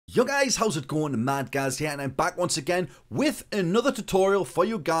Yo guys, how's it going? Mad Gaz here, and I'm back once again with another tutorial for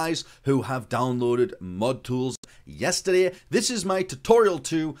you guys who have downloaded mod tools yesterday. This is my tutorial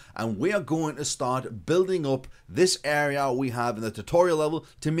 2, and we are going to start building up this area we have in the tutorial level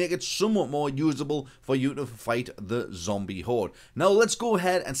to make it somewhat more usable for you to fight the zombie horde. Now let's go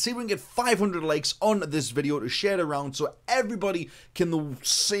ahead and see if we can get 500 likes on this video to share it around so everybody can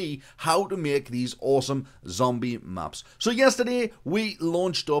see how to make these awesome zombie maps. So yesterday we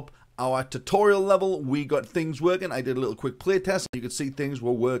launched up our tutorial level. We got things working. I did a little quick play test. You could see things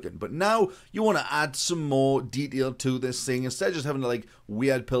were working. But now you want to add some more detail to this thing. Instead of just having like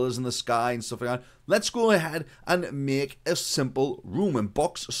weird pillars in the sky and stuff like that, let's go ahead and make a simple room and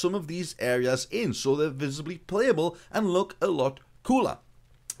box some of these areas in so they're visibly playable and look a lot cooler.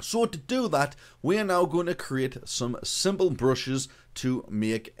 So to do that, we are now going to create some simple brushes to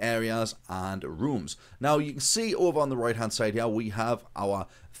make areas and rooms. Now you can see over on the right hand side here we have our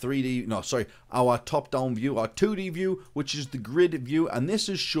our top-down view, our 2D view, which is the grid view, and this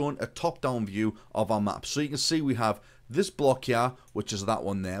is showing a top-down view of our map. So you can see we have this block here, which is that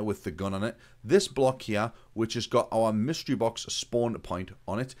one there with the gun on it. This block here, which has got our mystery box spawn point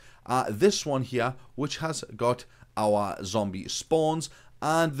on it. This one here, which has got our zombie spawns,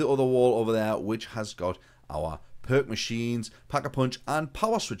 and the other wall over there, which has got our perk machines, pack-a-punch, and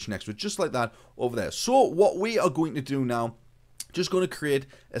power switch next to it, just like that over there. So what we are going to do now, just going to create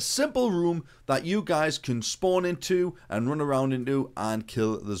a simple room that you guys can spawn into and run around into and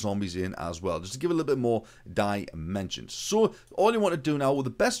kill the zombies in as well, just to give it a little bit more dimensions. So all you want to do now, well, the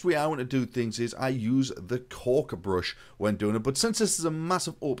best way I want to do things is I use the Cork Brush when doing it. But since this is a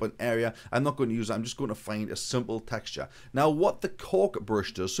massive open area, I'm not going to use it. I'm just going to find a simple texture. Now what the Cork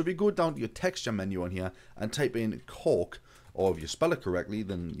Brush does, so if you go down to your texture menu on here and type in cork, or if you spell it correctly,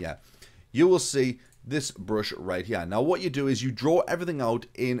 then yeah, you will see this brush right here. Now what you do is you draw everything out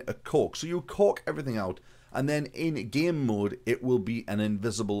in a cork. So you cork everything out, and then in game mode it will be an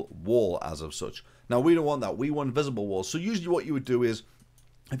invisible wall as of such. Now we don't want that. We want visible walls. So usually what you would do is,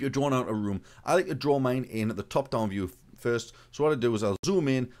 if you're drawing out a room, I like to draw mine in the top down view first. So what I do is I'll zoom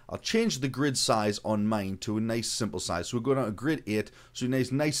in, I'll change the grid size on mine to a nice simple size. So we're going down to grid 8, so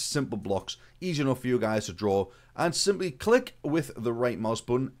nice simple blocks, easy enough for you guys to draw, and simply click with the right mouse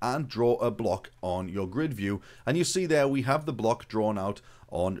button and draw a block on your grid view, and you see there we have the block drawn out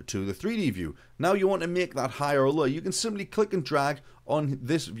onto the 3D view. Now you want to make that higher or lower, you can simply click and drag on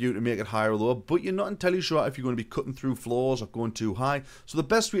this view to make it higher or lower, but you're not entirely sure if you're going to be cutting through floors or going too high. So the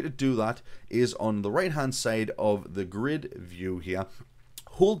best way to do that is on the right hand side of the grid view here,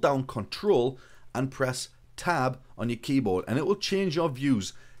 hold down Control and press Tab on your keyboard, and it will change your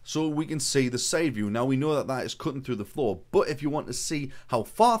views so we can see the side view. Now we know that that is cutting through the floor, but if you want to see how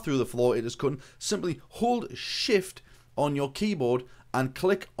far through the floor it is cutting, simply hold Shift on your keyboard and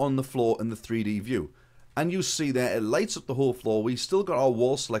click on the floor in the 3D view. And you see there, it lights up the whole floor. We still got our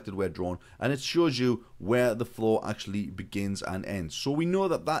wall selected where drawn, and it shows you where the floor actually begins and ends. So we know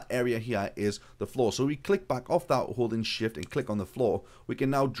that that area here is the floor. So we click back off that holding Shift and click on the floor. We can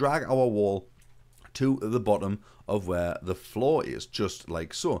now drag our wall to the bottom of where the floor is, just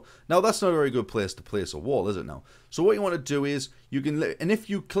like so. Now that's not a very good place to place a wall, is it now? So what you want to do is you can, and if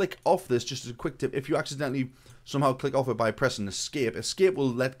you click off this, just as a quick tip, if you accidentally somehow click off it by pressing escape will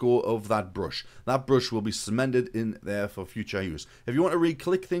let go of that brush. That brush will be cemented in there for future use. If you want to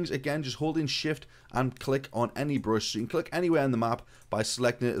re-click things, again, just hold in Shift and click on any brush. So you can click anywhere in the map by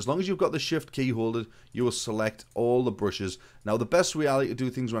selecting it. As long as you've got the Shift key holded, you will select all the brushes. Now the best way I like to do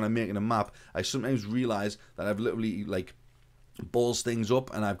things when I'm making a map, I sometimes realize that I've literally like balls things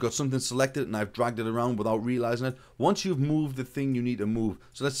up and I've got something selected and I've dragged it around without realizing it. Once you've moved the thing you need to move,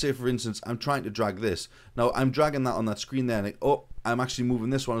 so let's say for instance I'm trying to drag this, now I'm dragging that on that screen there, and oh, I'm actually moving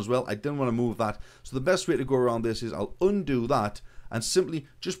this one as well. I didn't want to move that. So the best way to go around this is I'll undo that and simply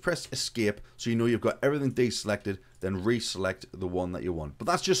just press escape so you know you've got everything deselected, then reselect the one that you want. But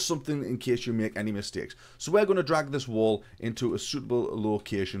that's just something in case you make any mistakes. So we're going to drag this wall into a suitable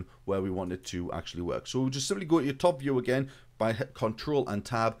location where we want it to actually work. So we'll just simply go to your top view again by Control and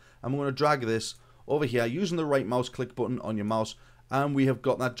Tab, and we're going to drag this over here using the right mouse click button on your mouse, and we have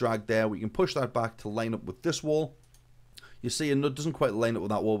got that dragged there. We can push that back to line up with this wall. You see it doesn't quite line up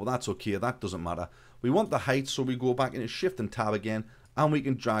with that wall, but that's okay, that doesn't matter. We want the height, so we go back into Shift and Tab again, and we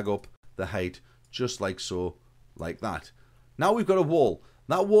can drag up the height just like so, like that. Now we've got a wall.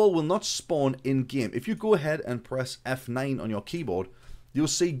 That wall will not spawn in game. If you go ahead and press F9 on your keyboard, you'll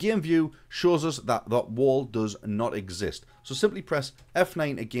see game view shows us that that wall does not exist. So simply press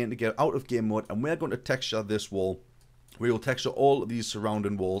F9 again to get out of game mode, and we're going to texture this wall we will texture all of these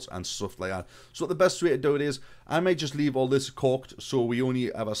surrounding walls and stuff like that. So the best way to do it is, I might just leave all this corked so we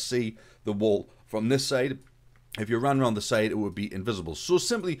only ever see the wall from this side. If you ran around the side, it would be invisible. So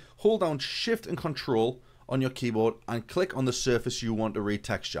simply hold down Shift and Control on your keyboard and click on the surface you want to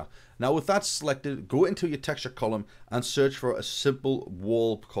retexture. Now with that selected, go into your texture column and search for a simple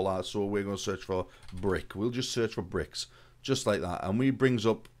wall color. So we're going to search for brick. We'll just search for bricks, just like that. And we brings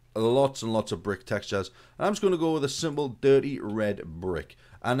up lots and lots of brick textures. And I'm just going to go with a simple dirty red brick.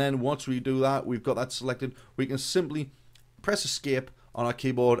 And then once we do that, we've got that selected, we can simply press Escape on our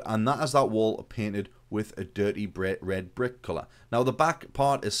keyboard, and that is that wall painted with a dirty red brick color. Now the back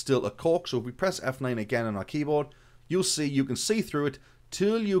part is still a cork, so if we press F9 again on our keyboard, you can see through it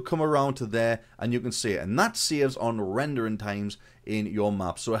till you come around to there and you can see it, and that saves on rendering times in your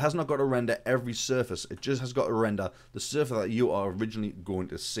map. So it has not got to render every surface, it just has got to render the surface that you are originally going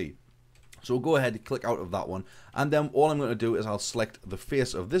to see. So we'll go ahead and click out of that one, and then all I'm going to do is I'll select the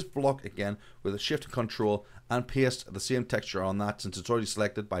face of this block again with a Shift and Control and paste the same texture on that since it's already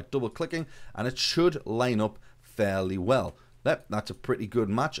selected by double clicking, and it should line up fairly well. That's a pretty good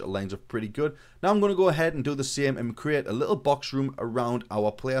match, it lines up pretty good. Now I'm going to go ahead and do the same and create a little box room around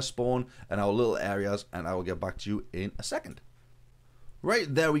our player spawn and our little areas, and I will get back to you in a second.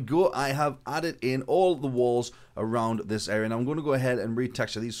 Right, there we go. I have added in all the walls around this area. Now I'm going to go ahead and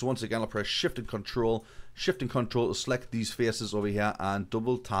retexture these. So once again, I'll press Shift and Control to select these faces over here and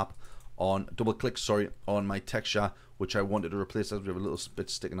double click on my texture, which I wanted to replace as we have a little bit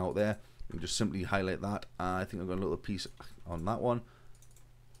sticking out there. You can just simply highlight that. I think I've got a little piece on that one.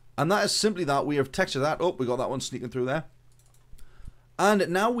 And that is simply that. We have textured that up. We got that one sneaking through there. And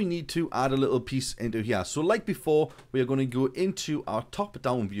now we need to add a little piece into here. So like before, we are going to go into our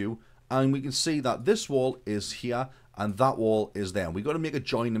top-down view, and we can see that this wall is here and that wall is there. We've got to make a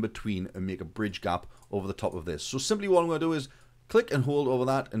join in between and make a bridge gap over the top of this. So simply what I'm going to do is click and hold over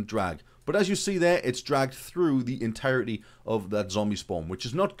that and drag. But as you see there, it's dragged through the entirety of that zombie spawn, which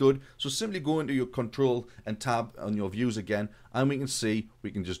is not good. So simply go into your Control and Tab on your views again, and we can see we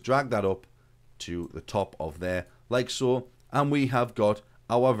can just drag that up to the top of there, like so. And we have got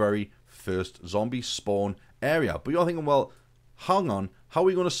our very first zombie spawn area. But you're thinking, well, hang on, how are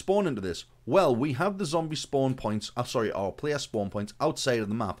we going to spawn into this? Well, we have the zombie spawn points, our player spawn points outside of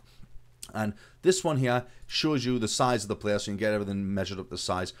the map. And this one here shows you the size of the player, so you can get everything measured up to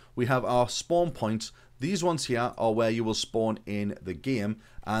size. We have our spawn points. These ones here are where you will spawn in the game,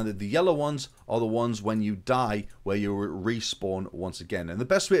 and the yellow ones are the ones when you die, where you respawn once again. And the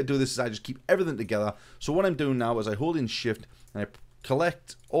best way to do this is I just keep everything together. So what I'm doing now is I hold in Shift and I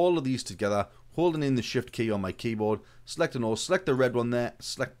collect all of these together, holding in the Shift key on my keyboard, selecting all, select the red one there,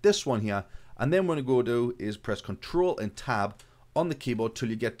 select this one here, and then what I'm going to do is press Control and Tab on the keyboard till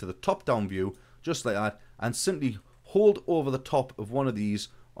you get to the top-down view, just like that, and simply hold over the top of one of these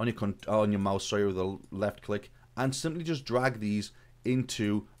on your mouse, with the left click, and simply just drag these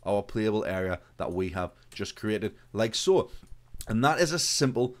into our playable area that we have just created, like so. And that is a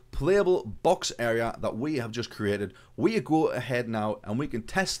simple playable box area that we have just created. We go ahead now and we can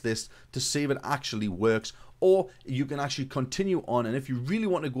test this to see if it actually works, or you can actually continue on, and if you really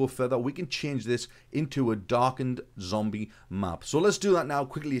want to go further, we can change this into a darkened zombie map. So let's do that now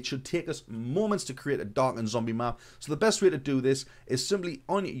quickly. It should take us moments to create a darkened zombie map. So the best way to do this is simply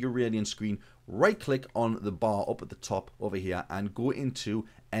on your Radiant screen, right click on the bar up at the top over here and go into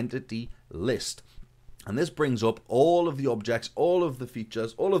Entity List. And this brings up all of the objects, all of the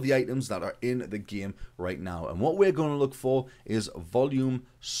features, all of the items that are in the game right now. And what we're going to look for is Volume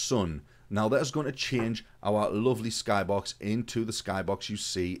Sun. Now that is going to change our lovely skybox into the skybox you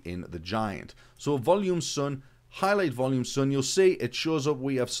see in the Giant. So Volume Sun, highlight Volume Sun, you'll see it shows up,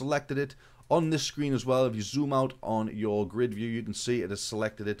 we have selected it on this screen as well. If you zoom out on your grid view, you can see it has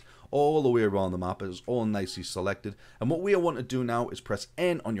selected it all the way around the map. It is all nicely selected. And what we want to do now is press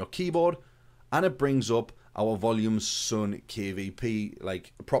N on your keyboard, and it brings up our Volume Sun KVP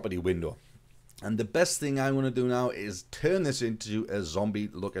like property window. And the best thing I want to do now is turn this into a zombie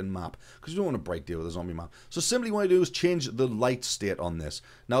looking map, because we don't want a bright deal with a zombie map. So simply what I do is change the light state on this.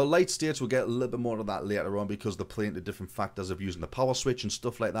 Now light states, we'll get a little bit more of that later on because they're playing to different factors of using the power switch and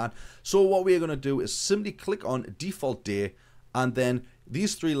stuff like that. So what we're going to do is simply click on default day, and then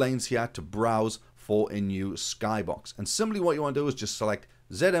these three lines here to browse for a new skybox. And simply what you want to do is just select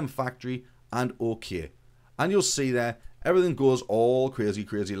ZM Factory and OK. And you'll see there, everything goes all crazy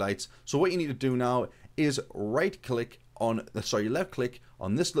lights. So what you need to do now is left click on this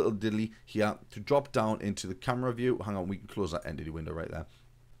little diddly here to drop down into the camera view. Hang on, we can close that entity window right there.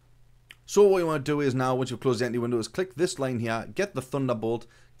 So what you want to do is now, once you've closed the entity window, is click this line here, get the Thunderbolt,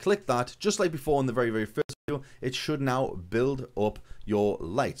 click that, just like before in the very first it should now build up your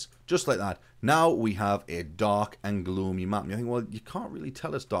lights. Just like that. Now we have a dark and gloomy map. And you think, well, you can't really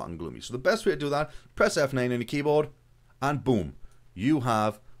tell it's dark and gloomy. So the best way to do that, press F9 on your keyboard, and boom, you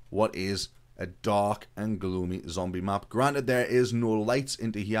have what is a dark and gloomy zombie map. Granted, there is no lights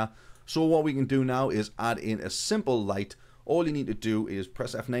into here. So what we can do now is add in a simple light. All you need to do is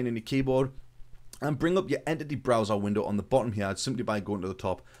press F9 on your keyboard and bring up your entity browser window on the bottom here simply by going to the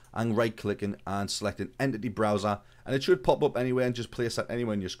top and right clicking and selecting entity browser, and it should pop up anywhere, and just place that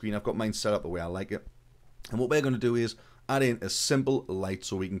anywhere on your screen. I've got mine set up the way I like it. And what we're going to do is add in a simple light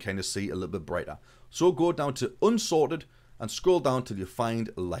so we can kind of see a little bit brighter. So go down to unsorted and scroll down till you find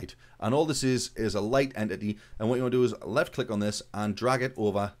light, and all this is a light entity, and what you want to do is left click on this and drag it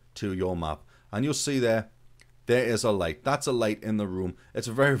over to your map, and you'll see there is a light. That's a light in the room. It's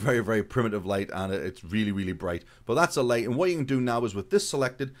a very, very, very primitive light, and it's really, really bright, but that's a light. And what you can do now is, with this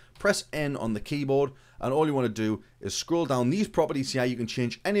selected, press N on the keyboard, and all you want to do is scroll down these properties here. You can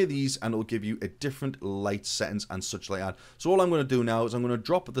change any of these and it'll give you a different light settings and such like that. So all I'm going to do now is I'm going to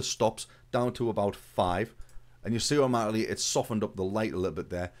drop the stops down to about 5, and you see automatically it's softened up the light a little bit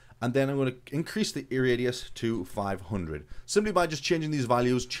there. And then I'm going to increase the radius to 500. Simply by just changing these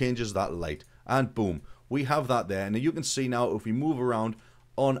values changes that light, and boom, we have that there. And you can see now, if we move around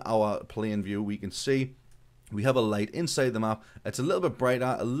on our plane view, we can see we have a light inside the map. It's a little bit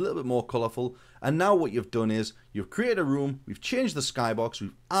brighter, a little bit more colorful. And now what you've done is you've created a room, we've changed the skybox,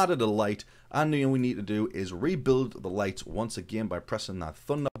 we've added a light, and all we need to do is rebuild the lights once again by pressing that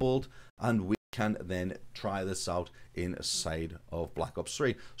thunderbolt, and we can then try this out inside of Black Ops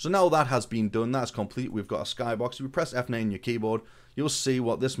 3. So now that has been done, that's complete. We've got a skybox. If you press F9 on your keyboard, you'll see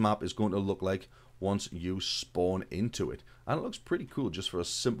what this map is going to look like once you spawn into it, and it looks pretty cool just for a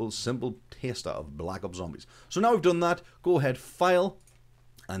simple taster of Black Ops Zombies. So now we've done that, go ahead, file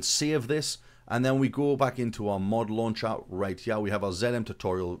and save this, and then we go back into our mod launcher right here. We have our ZM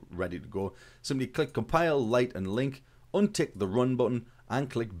tutorial ready to go. Simply click compile, light and link, untick the run button, and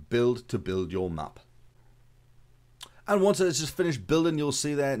click build to build your map. And once it's just finished building, you'll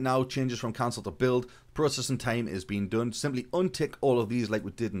see there now changes from cancel to build. Processing time is being done. Simply untick all of these like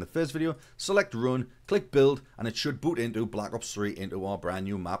we did in the first video, select run, click build, and it should boot into Black Ops 3 into our brand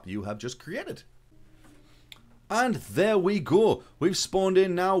new map you have just created. And there we go. We've spawned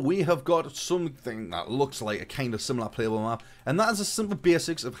in now. We have got something that looks like a kind of similar playable map. And that is the simple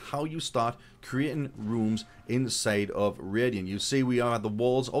basics of how you start creating rooms inside of Radiant. You see we are at the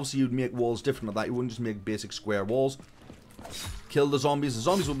walls. Obviously you'd make walls different like that. You wouldn't just make basic square walls. Kill the zombies. The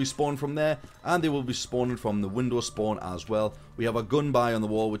zombies will be spawned from there, and they will be spawning from the window spawn as well. We have a gun buy on the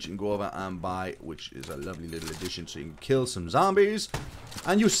wall which you can go over and buy, which is a lovely little addition, so you can kill some zombies.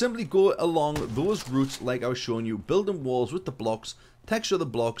 And you simply go along those routes like I was showing you, building walls with the blocks, texture the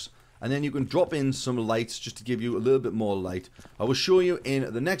blocks, and then you can drop in some lights just to give you a little bit more light. I will show you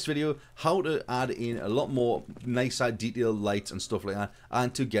in the next video how to add in a lot more nicer detailed lights and stuff like that,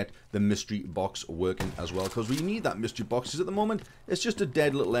 and to get the mystery box working as well, because we need that mystery box, because at the moment it's just a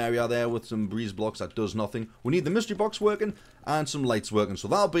dead little area there with some breeze blocks that does nothing. We need the mystery box working and some lights working, so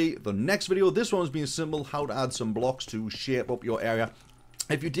that'll be the next video. This one's been simple, how to add some blocks to shape up your area.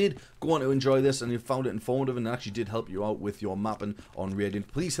 If you did go on to enjoy this and you found it informative and actually did help you out with your mapping on Radiant,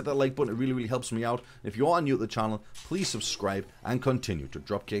 please hit that like button. It really, really helps me out. If you are new to the channel, please subscribe and continue to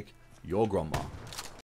dropkick your grandma.